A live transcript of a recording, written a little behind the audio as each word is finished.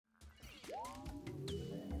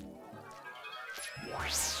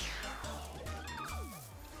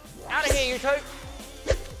Out of here, you two.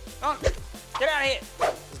 Oh, get out of here.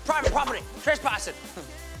 It's private property. Trespassing.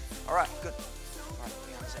 All right, good. All right,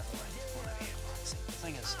 Leanna's out the way. Come on over here. All right, see, the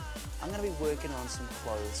thing is, I'm going to be working on some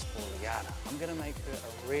clothes for Leanna. I'm going to make her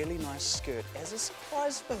a really nice skirt as a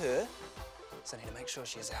surprise for her. So I need to make sure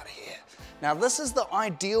she's out of here. Now, this is the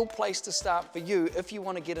ideal place to start for you if you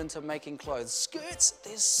want to get into making clothes. Skirts,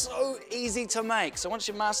 they're so easy to make. So once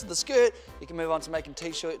you've mastered the skirt, you can move on to making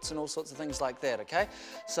t-shirts and all sorts of things like that, okay?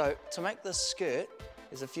 So to make this skirt,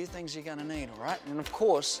 there's a few things you're going to need, all right? And of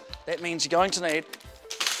course, that means you're going to need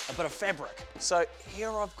a bit of fabric. So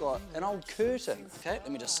here I've got an old curtain, okay?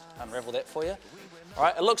 Let me just unravel that for you. All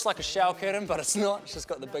right, it looks like a shower curtain, but it's not. It's just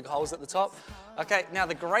got the big holes at the top. Okay, now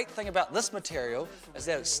the great thing about this material is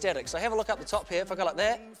that it's static. So have a look up the top here. If I go like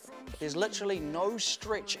that, there's literally no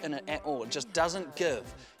stretch in it at all. It just doesn't give.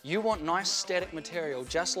 You want nice static material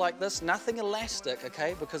just like this, nothing elastic,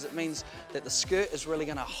 okay? Because it means that the skirt is really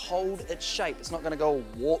gonna hold its shape. It's not gonna go all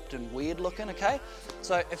warped and weird looking, okay?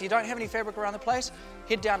 So if you don't have any fabric around the place,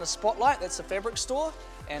 head down to Spotlight, that's the fabric store,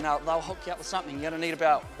 and they'll hook you up with something. You're gonna need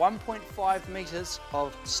about 1.5 meters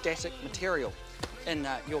of static material in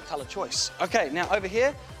your color choice. Okay, now over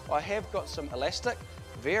here, I have got some elastic,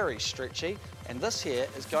 very stretchy, and this here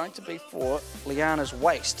is going to be for Leanna's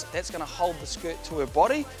waist. That's gonna hold the skirt to her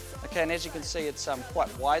body. Okay, and as you can see, it's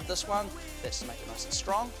quite wide, this one. That's to make it nice and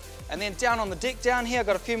strong. And then down on the deck down here, I've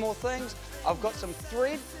got a few more things. I've got some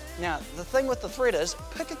thread. Now, the thing with the thread is,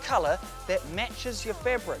 pick a color that matches your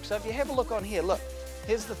fabric. So if you have a look on here, look,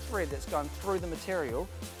 here's the thread that's going through the material.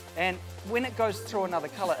 And when it goes through another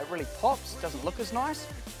color, it really pops, doesn't look as nice.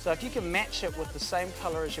 So if you can match it with the same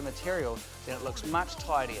color as your material, then it looks much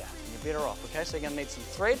tidier and you're better off, okay? So you're gonna need some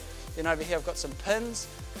thread. Then over here I've got some pins.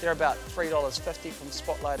 They're about $3.50 from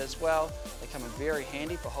Spotlight as well. They come in very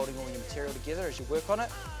handy for holding all your material together as you work on it.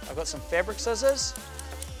 I've got some fabric scissors.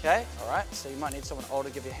 Okay, all right, so you might need someone older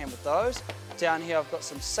to give you a hand with those. Down here I've got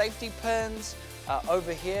some safety pins.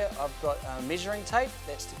 Over here I've got measuring tape.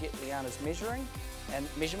 That's to get Leanna's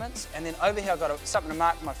measurements. And then over here I've got something to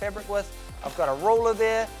mark my fabric with. I've got a ruler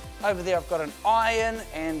there. Over there I've got an iron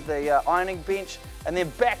and the ironing bench. And then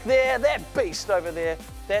back there, that beast over there,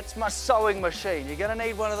 that's my sewing machine. You're gonna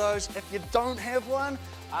need one of those. If you don't have one,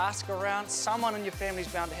 ask around. Someone in your family's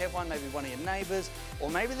bound to have one, maybe one of your neighbors, or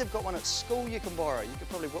maybe they've got one at school you can borrow. You could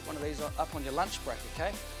probably whip one of these up on your lunch break,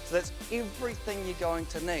 okay? So that's everything you're going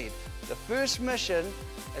to need. The first mission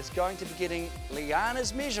is going to be getting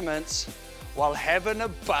Leanna's measurements while having a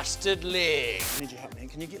busted leg. I need your help, man.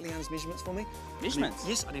 Can you get Leanna's measurements for me? Measurements?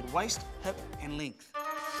 Yes, I need waist, hip, and length.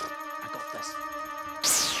 I got this.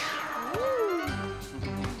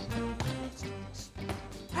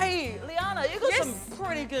 Hey, Leanna, you got some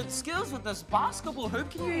pretty good skills with this basketball hoop.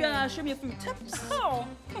 Can you show me a few tips? Oh,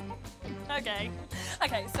 okay.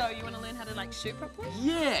 Okay, so you want to learn how to like shoot properly?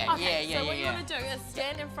 Yeah, Okay, so what you want to do is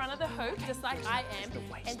stand in front of the hoop, just like I am,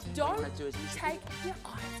 and don't take your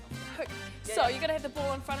eyes off the hoop. So you're gonna have the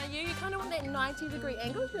ball in front of you. You kind of want that 90-degree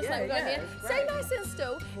angle, just like we're going here. Stay nice and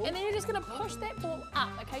still, and then you're just gonna push that ball up.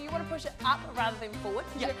 Okay, you want to push it up rather than forward.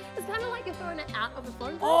 Yeah. It's kind of like you're throwing it out of a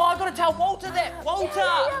phone. Oh, I gotta tell Walter that. Walter.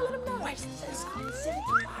 Yeah, let him know. Waist is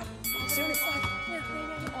 75. 75. Yeah.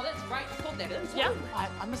 Oh, that's great. I got that in. Yeah.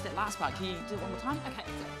 I missed that last part. Can you do it one more time? Okay.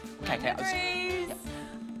 Okay. Degrees.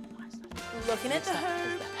 Looking at the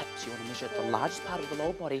hoop. The hips. You want to measure the largest part of the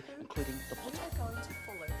lower body, including the bottom. We're going to follow through.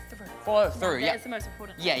 Follow through, That is the most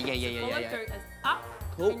important. Yeah. Follow through is up,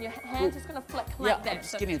 Cool. and your hand's just going to flick like that.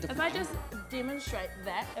 Just give me a if different I just demonstrate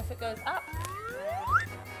that, if it goes up.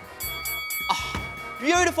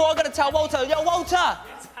 Beautiful. I gotta tell Walter. Yo, Walter.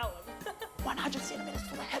 Tell him. 100 centimeters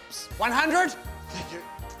for the hips. 100?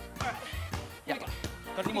 All right. Yeah. Got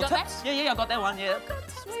any You more got tips? that? Yeah, I got that one. Yeah.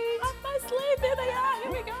 Sweet. Up my sleeve. There they are.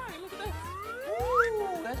 Here we go. Look at this.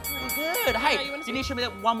 Ooh, that's pretty good. Hey, you wanna you need to show me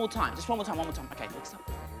that one more time. Just one more time. Okay, next up.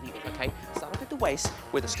 Okay, start off at the waist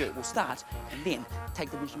where the skirt will start, and then take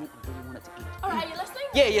the measurement of where you want it to end. All right, you listening?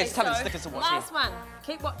 Yeah, Okay, tell me the so stickers and watch. Last one.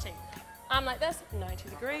 Keep watching. I'm like this, 90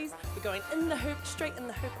 degrees. We're going in the hoop, straight in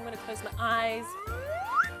the hoop. I'm going to close my eyes.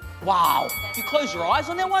 Wow. You close your eyes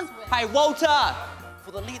on that one? Hey, Walter.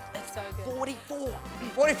 For the length, it's So good. 44.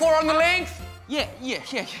 44 on the length? Yeah. You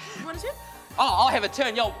want to do? Oh, I'll have a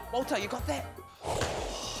turn. Yo, Walter, you got that?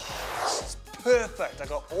 Perfect. I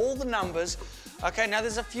got all the numbers. Okay, now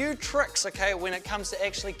there's a few tricks, okay, when it comes to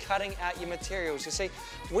actually cutting out your materials. You see,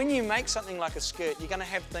 when you make something like a skirt, you're going to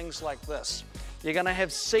have things like this. you're gonna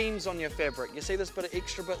have seams on your fabric. You see this bit of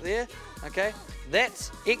extra bit there? Okay?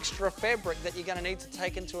 That's extra fabric that you're gonna need to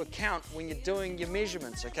take into account when you're doing your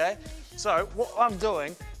measurements, okay? So what I'm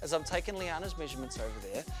doing is I'm taking Leanna's measurements over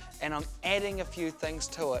there and I'm adding a few things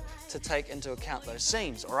to it to take into account those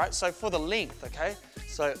seams, all right? So for the length, okay?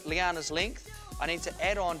 So Leanna's length, I need to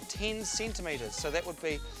add on 10 centimeters. So that would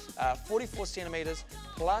be 44 centimeters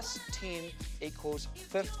plus 10 equals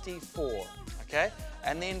 54, okay?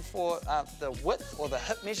 And then for the width or the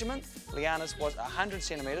hip measurement, Leanna's was 100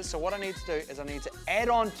 centimeters. So what I need to do is I need to add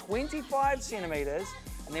on 25 centimeters,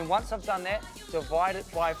 and then once I've done that, divide it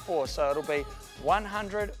by 4. So it'll be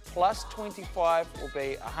 100 plus 25 will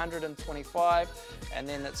be 125, and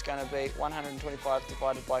then it's going to be 125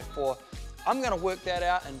 divided by 4. I'm going to work that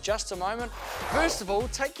out in just a moment. First of all,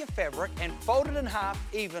 take your fabric and fold it in half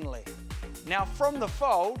evenly. Now from the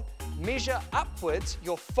fold, measure upwards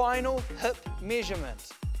your final hip measurement.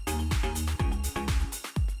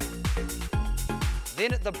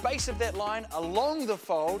 Then at the base of that line, along the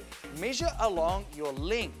fold, measure along your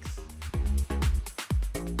length.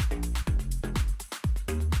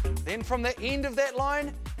 Then from the end of that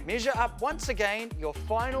line, measure up once again your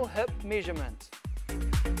final hip measurement.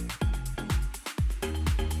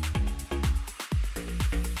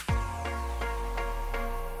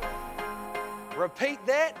 Repeat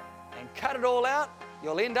that and cut it all out.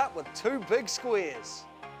 You'll end up with 2 big squares.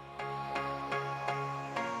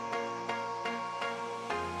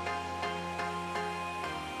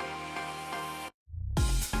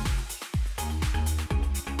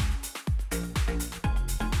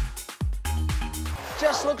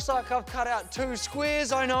 Just looks like I've cut out 2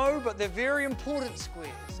 squares, I know, but they're very important squares.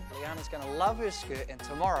 Leanna's gonna love her skirt, and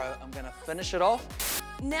tomorrow I'm gonna finish it off.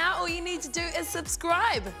 Now all you need to do is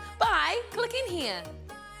subscribe by clicking here.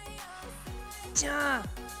 Ja,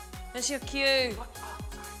 that's your cue.